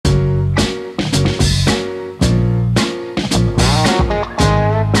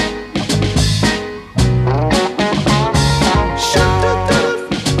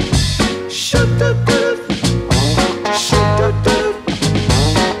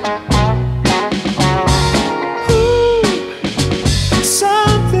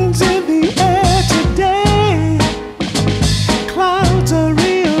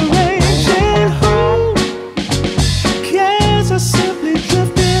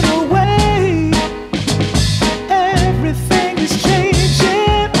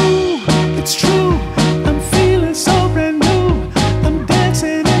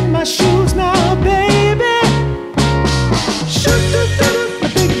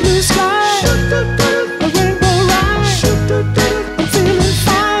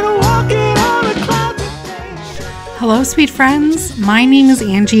Hello, sweet friends. My name is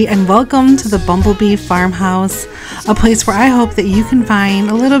Angie, and welcome to the Bumblebee Farmhouse, a place where I hope that you can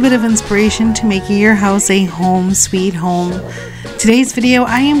find a little bit of inspiration to make your house a home sweet home. Today's video,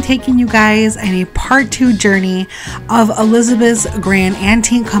 I am taking you guys on a part 2 journey of Elizabeth's Grand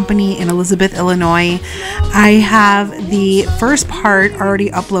Antique Company in Elizabeth, Illinois. I have the first part already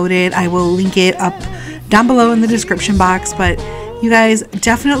uploaded. I will link it up down below in the description box, but you guys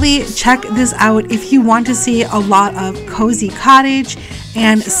definitely check this out if you want to see a lot of cozy cottage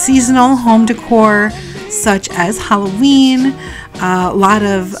and seasonal home decor such as Halloween, a lot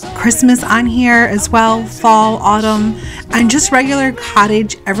of Christmas on here as well, fall, autumn, and just regular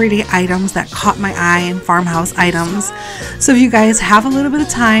cottage everyday items that caught my eye and farmhouse items. So if you guys have a little bit of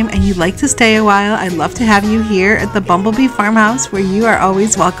time and you'd like to stay a while, I'd love to have you here at the Bumblebee Farmhouse, where you are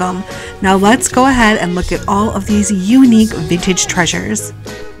always welcome. Now let's go ahead and look at all of these unique vintage treasures.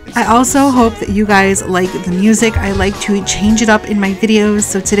 I also hope that you guys like the music. I like to change it up in my videos.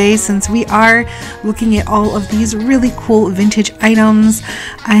 So today, since we are looking at all of these really cool vintage items,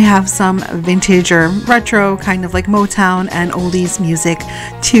 I have some vintage or retro, kind of like Motown and oldies music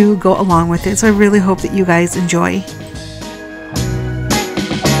to go along with it. So I really hope that you guys enjoy.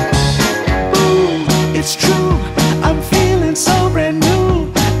 It's true, I'm feeling so brand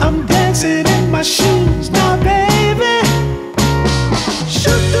new. I'm dancing in my shoes now, baby.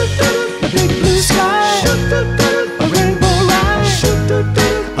 A big blue sky, a rainbow ride.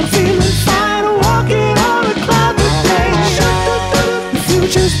 I'm feeling fine, walking on a cloud today. The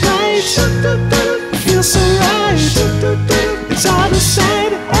future's bright, feels so right. It's all the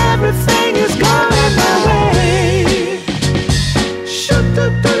same, everything is going my way.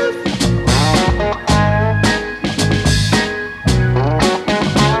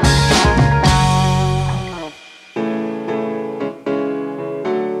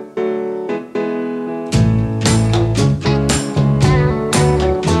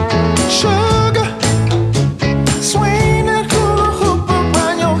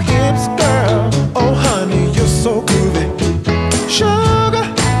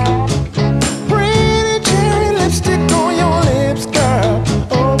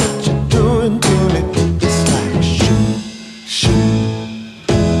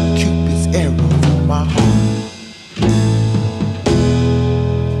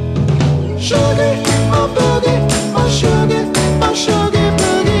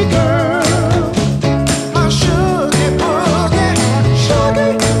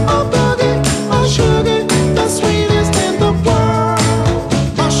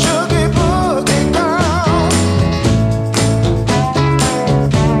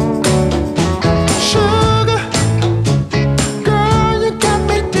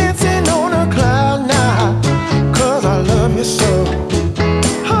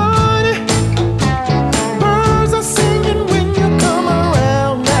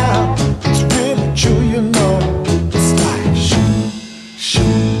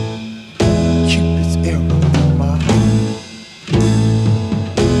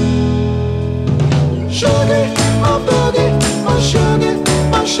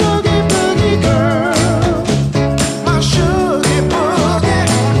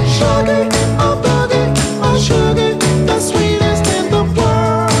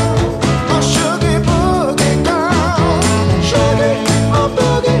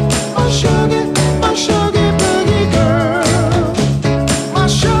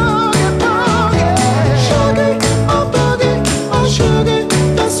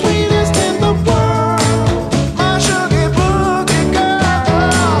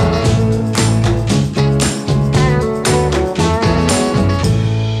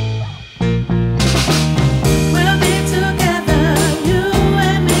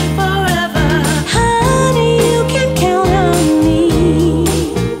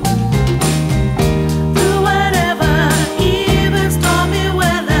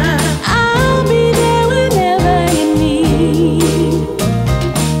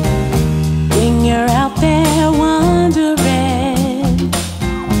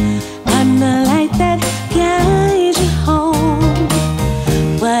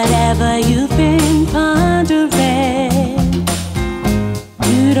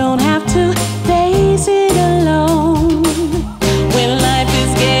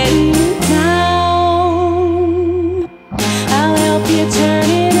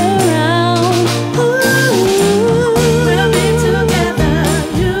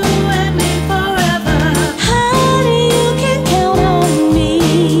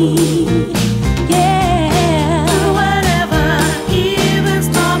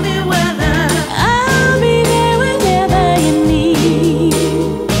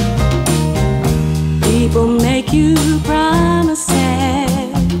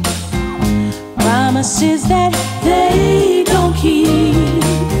 promises that they don't keep.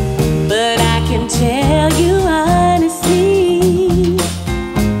 But I can tell you honestly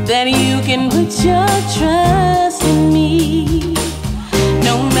that you can put your trust in me.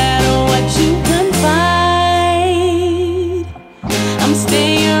 No matter what you confide, I'm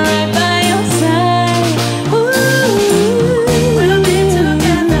staying right by your side. Ooh, we'll be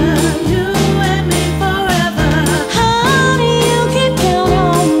together, you and me forever. Honey, you can count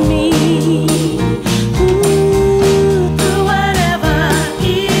on me. Ooh, through whatever,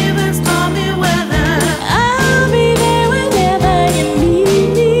 even stormy weather, I'll be there whenever you need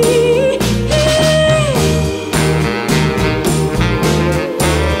me.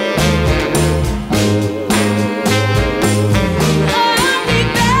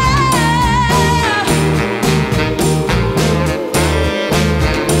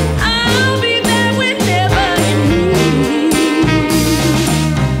 I'll be there whenever you need me.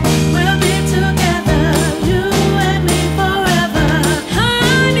 We'll be together, you and me forever.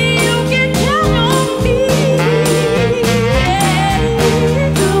 Honey, you can count on me.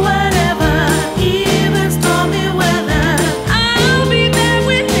 Through whatever, even stormy weather, I'll be there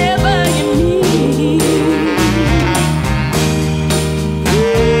whenever you need me.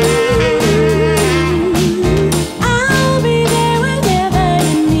 I'll be there whenever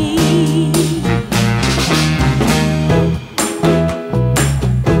you need.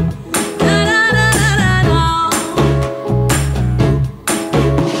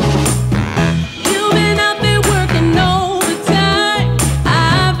 You've been out there working overtime.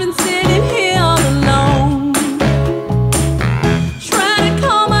 I've been sitting here all alone. Trying to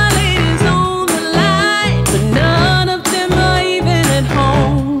call my ladies on the line, but none of them are even at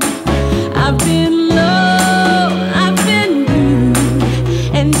home. I've been low, I've been blue,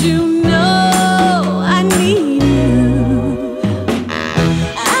 and you know I need you.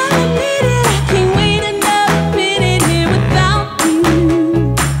 I need it, I can't wait another minute here without you.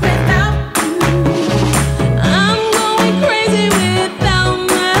 I'm going crazy without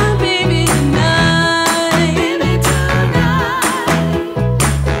my baby tonight.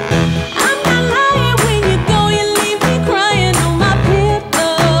 I'm not lying when you go, you leave me crying on my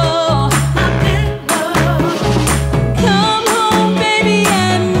pillow. Come home, baby, I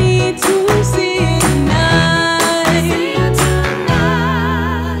need to see you tonight.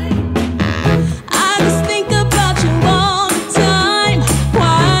 I just think about you all the time.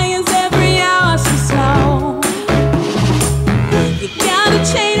 Why is every hour so slow? You got a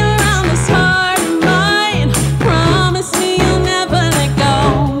chain around this heart of mine. Promise me you'll never let go.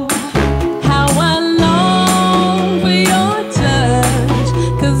 How I long for your touch,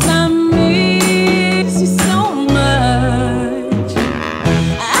 'cause I miss you so much.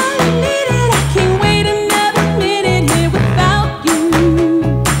 I need it, I can't wait another minute here without you.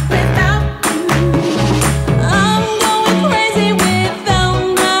 I'm going crazy without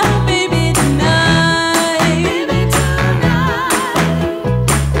my baby tonight.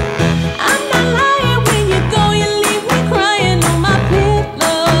 I'm not lying when you go, you leave me crying on my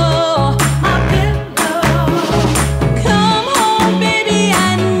pillow. Come home, baby, I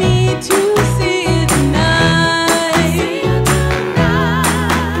need to see you tonight.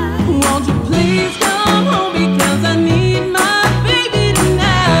 Won't you please come home, because I need my baby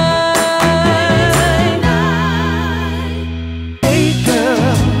tonight. Hey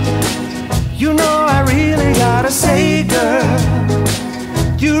girl, you know I really gotta say, girl,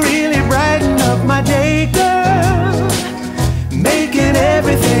 you really brighten up my day, girl, making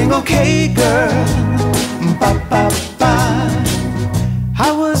everything okay, girl. Ba ba ba. I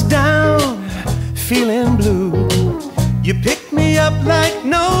was down, feeling blue. You picked me up like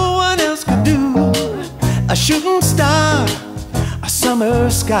no one else could do. A shooting star, a summer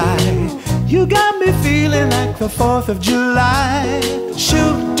sky. You got me feeling like the 4th of July.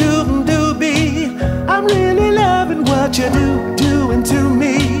 Shoot, doop, doobie, I'm really loving what you doing to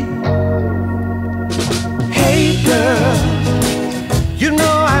me. Hey girl, you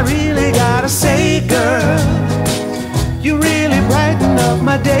know I really gotta say, girl, you really brighten up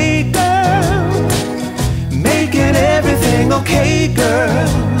my day, girl, making everything okay, girl.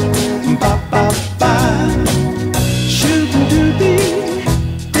 Ba ba ba. Shootin' doobie,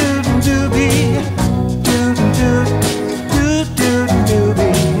 doodin' doobie, doodin' doot, doot doodin'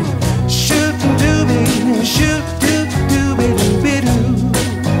 doobie. Shootin' doobie, shoot doot doobie doobie doo.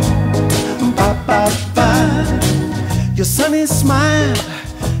 Ba ba ba. Your sunny smile,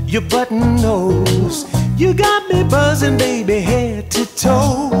 your button nose, you got me buzzing, baby, head to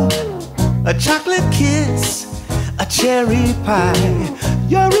toe. A chocolate kiss, a cherry pie,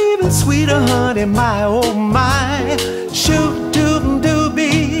 you're even sweeter, honey, my oh my. Shoot doodin'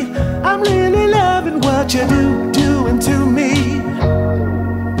 doobie, I'm I'm really loving what you're doing to me.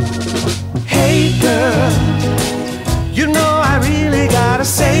 Hey girl, you know I really gotta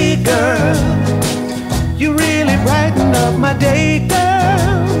say, girl, you really brighten up my day,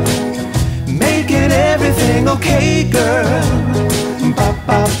 girl, making everything okay, girl. Ba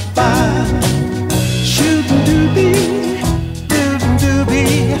ba ba, shootin' doobie, doodin'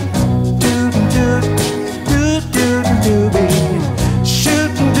 doobie, doodin' doodin' doobie,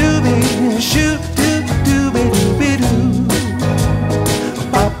 shootin' doobie, shoot doobie doobie doo.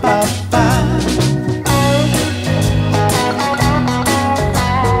 Ba ba ba.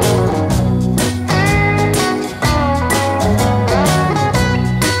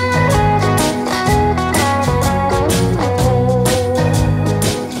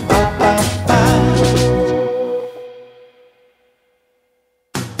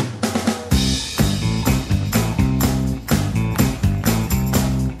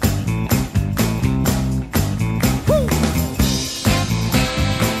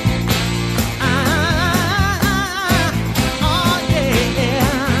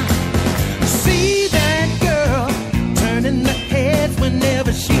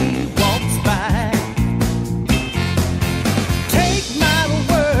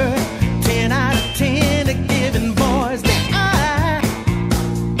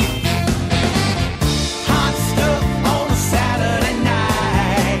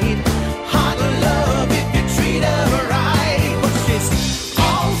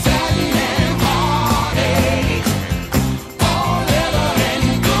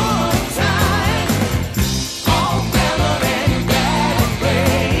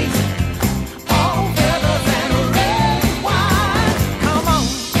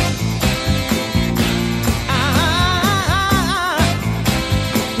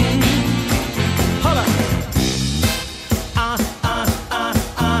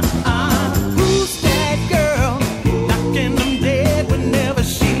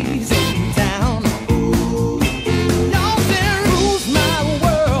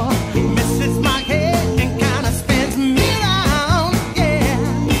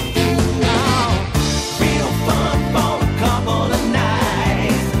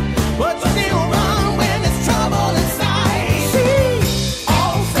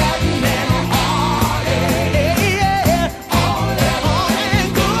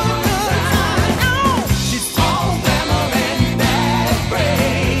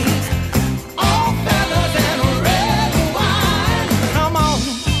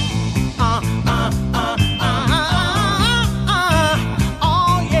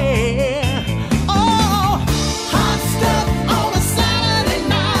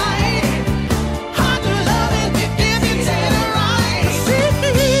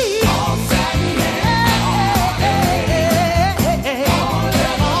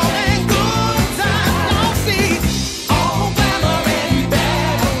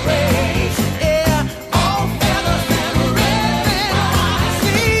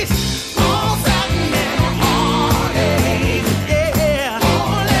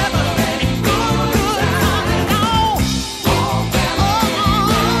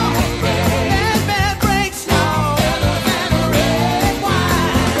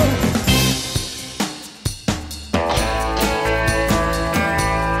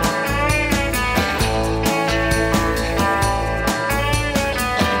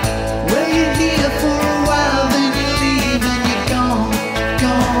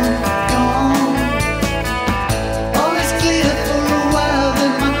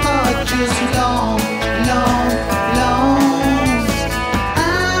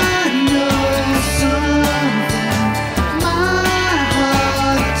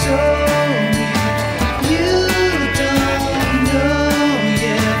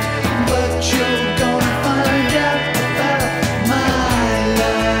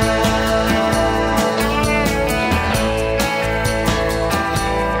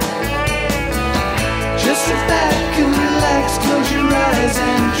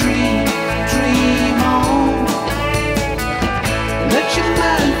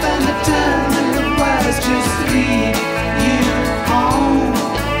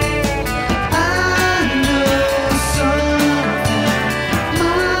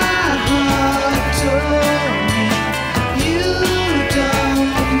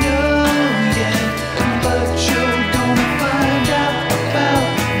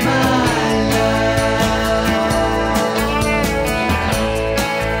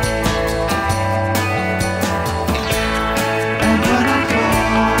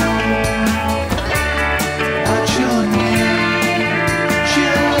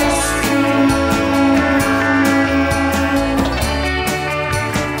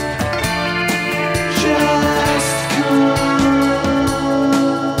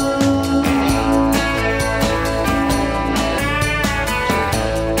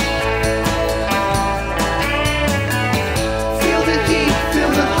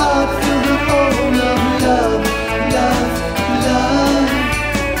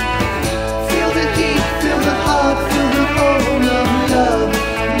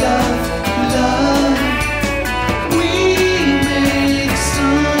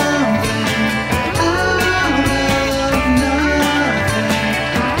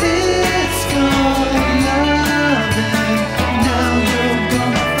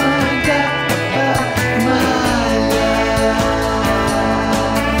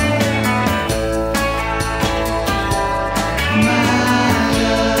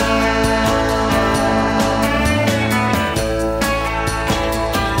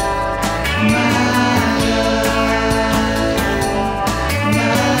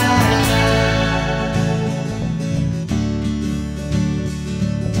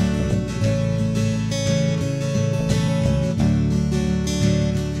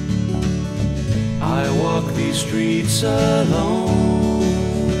 streets alone,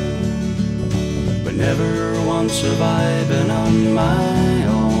 but never once have I been on my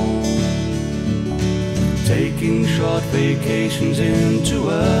own. Taking short vacations into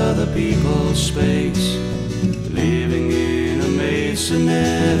other people's space, living in a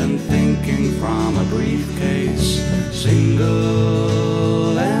masonette and thinking from a briefcase,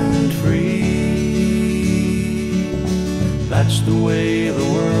 single and free. That's the way the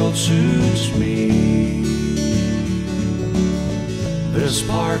world suits me. This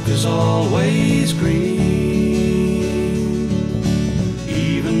park is always green,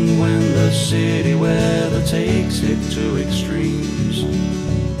 even when the city weather takes it to extremes.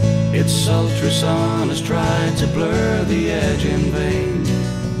 Its sultry sun has tried to blur the edge in vain,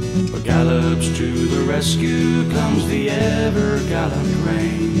 but gallops to the rescue comes the ever-gallant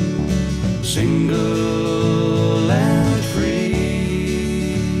rain. Single and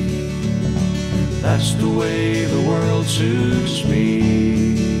free, that's the way the world suits me.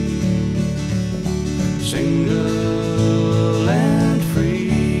 Single and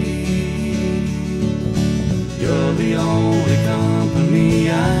free, you're the only company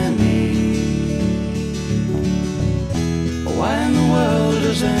I need. Why in the world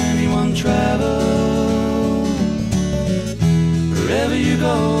does anyone travel? Wherever you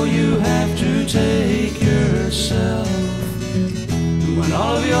go, you have to take yourself. And when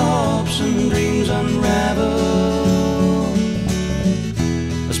all of your hopes and dreams unravel,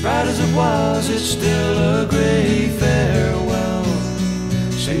 as bright as it was, it's still a grey farewell.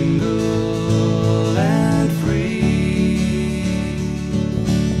 Single and free,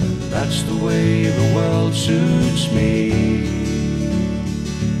 that's the way the world suits me.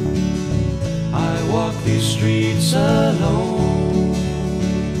 I walk these streets alone,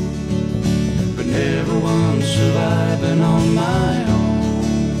 but never once have I been on my own.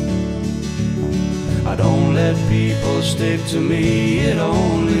 I don't let people stick to me, it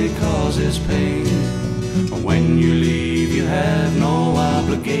only causes pain. When you leave, you have no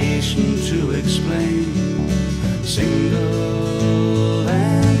obligation to explain. Single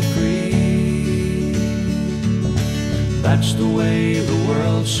and free, that's the way the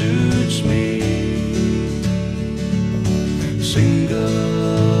world suits me.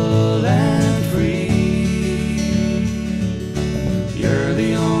 Single and free, you're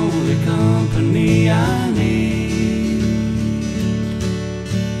the only company I need.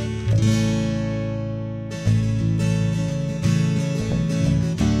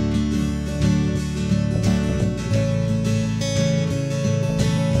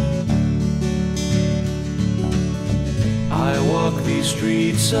 I walk these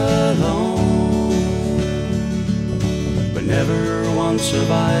streets alone, but never once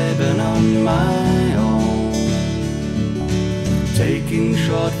have I been on my own. Taking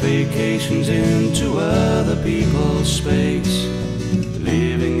short vacations into other people's space,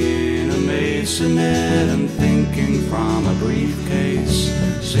 living in a masonette and thinking from a briefcase,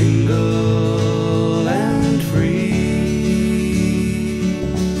 single and free.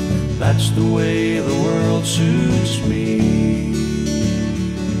 That's the way the world suits me.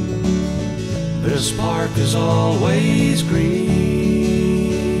 This park is always green,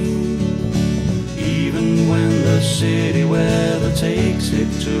 even when the city weather takes it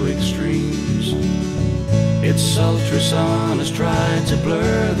to extremes. Its sultry sun has tried to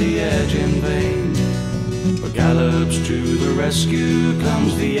blur the edge in vain, but gallops to the rescue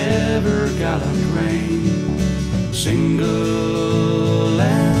comes the ever-gallant rain. Single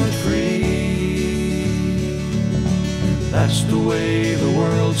and free, that's the way the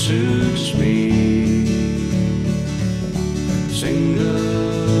world suits me.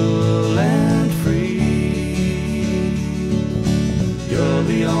 Single and free, you're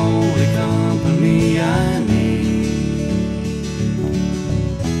the only company I need.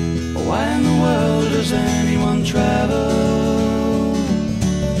 Why in the world does anyone travel?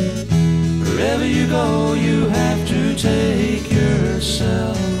 Wherever you go, you have to take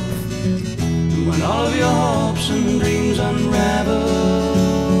yourself. And when all of your hopes and dreams unravel,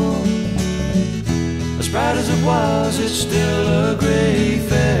 as bright as it was, it's still a grey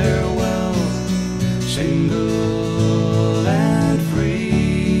farewell. Single and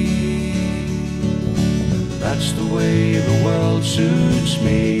free, that's the way the world suits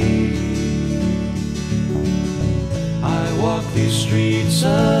me. I walk these streets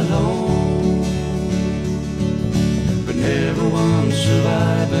alone, but never once have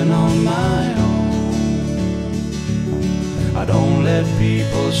I been on my own. I don't let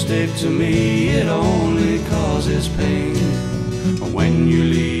people stick to me, it only causes pain. When you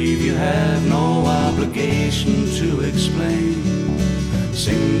leave, you have no obligation to explain.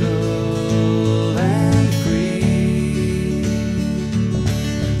 Single and free,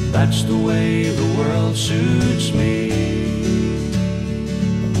 that's the way the world suits me.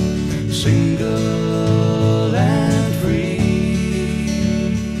 Single and free,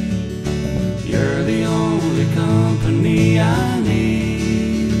 you're the only company I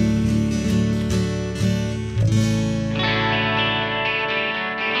need.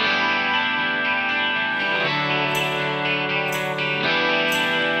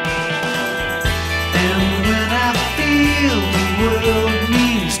 And when I feel the world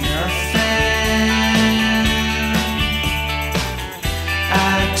means nothing,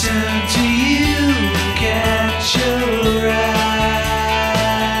 I turn to you, catch your eye.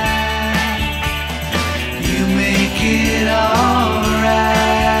 You make it alright,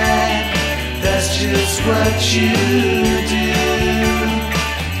 that's just what you do.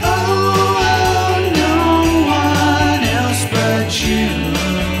 Oh, no one else but you.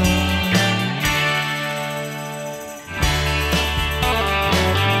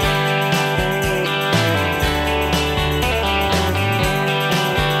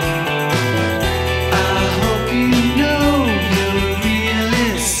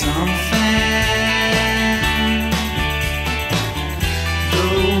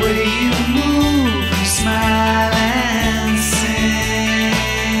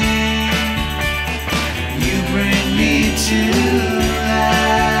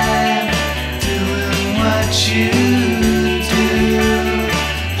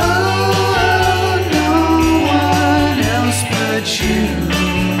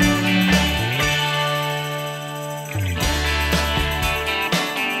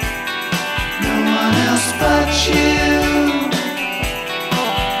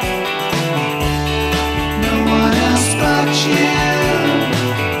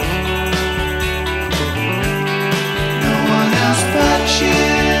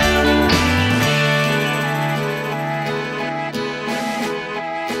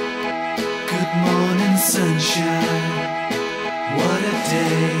 Sunshine, what a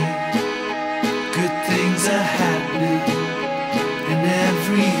day. Good things are happening in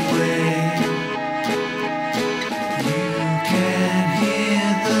every way. You can hear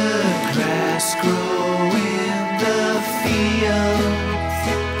the grass grow in the fields.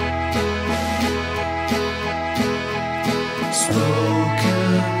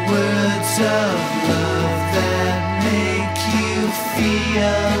 Spoken words of love that make you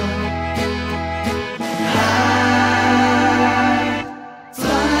feel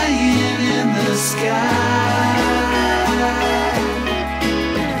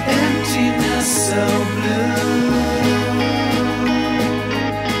so blue,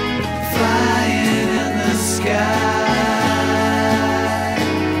 flying in the sky,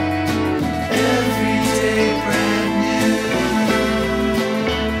 every day brand new.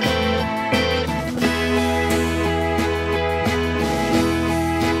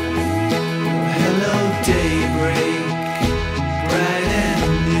 Oh, hello daybreak, bright and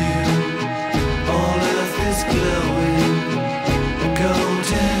new, all earth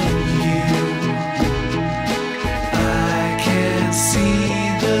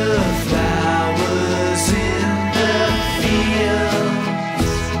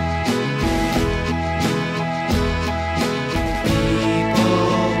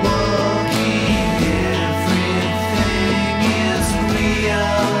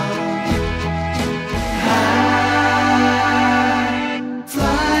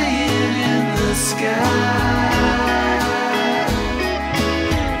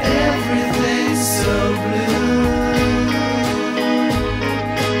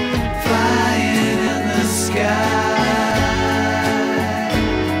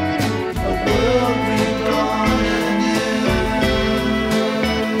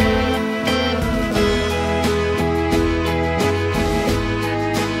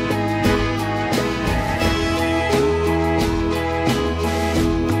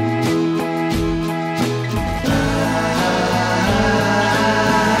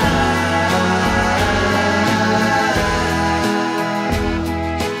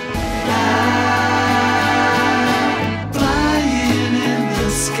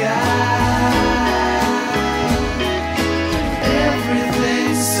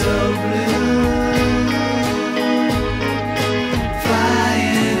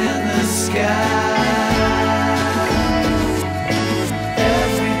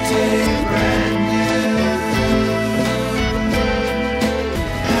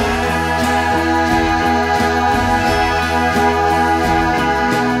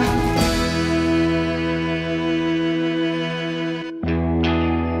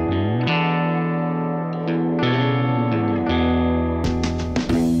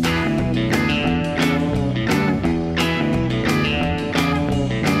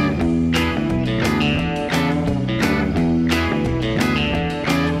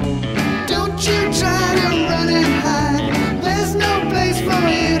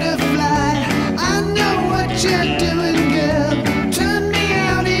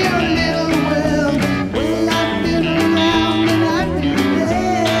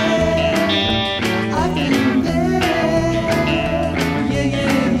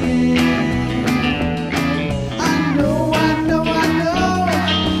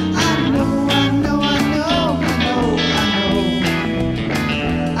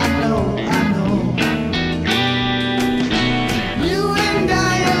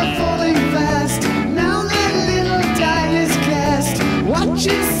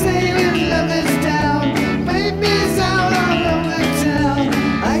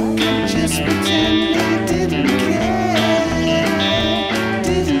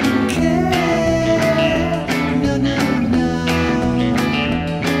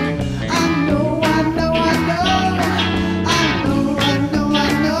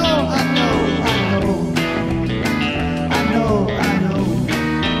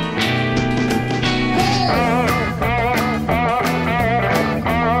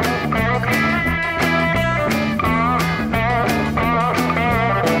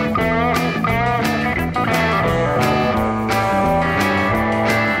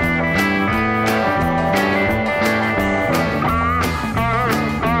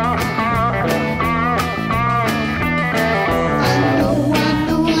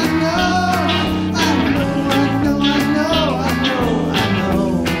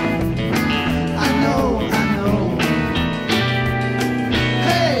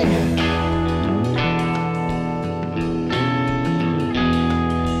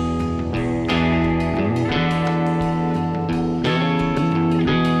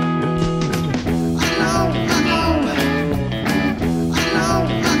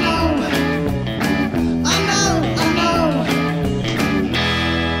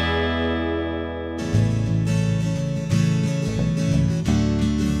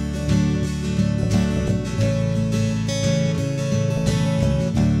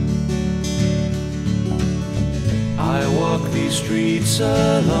streets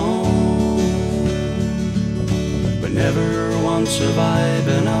alone, but never once have I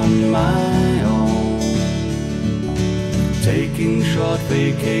been on my own. Taking short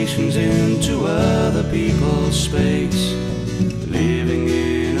vacations into other people's space, living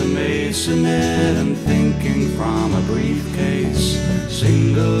in a masonette and thinking from a briefcase.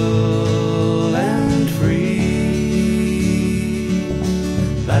 Single and free,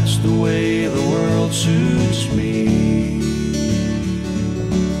 that's the way the world suits me.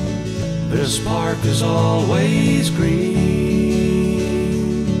 This park is always green,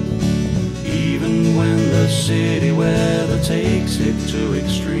 even when the city weather takes it to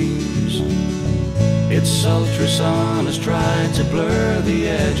extremes. Its sultry sun has tried to blur the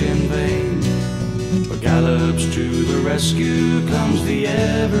edge in vain, but gallops to the rescue comes the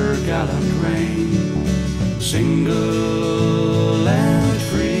ever-gallant rain. Single and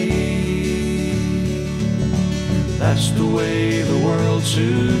free, that's the way the world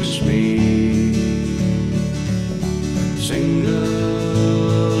suits me.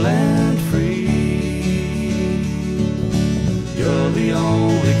 Single and free, you're the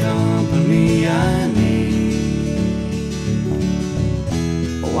only company I need.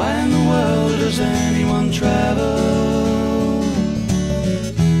 Why in the world does anyone travel?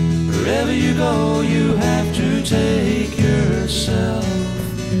 Wherever you go, you have to take yourself.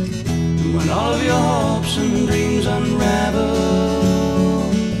 When all of your hopes and dreams unravel,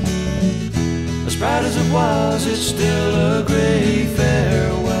 as bright as it was, it's still a grey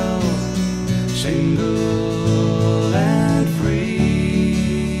farewell. Single and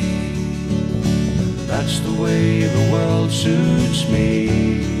free, that's the way the world suits me.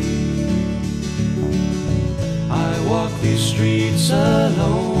 I walk these streets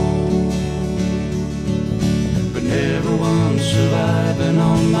alone, but never once have I been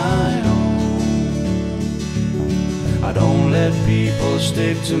on my own. I don't let people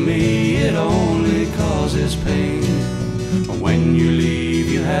stick to me, it only causes pain. When you leave,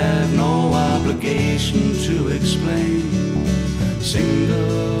 you have no obligation to explain.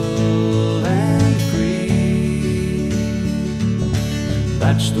 Single and free,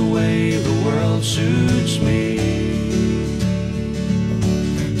 that's the way the world suits me.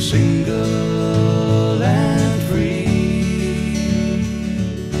 Single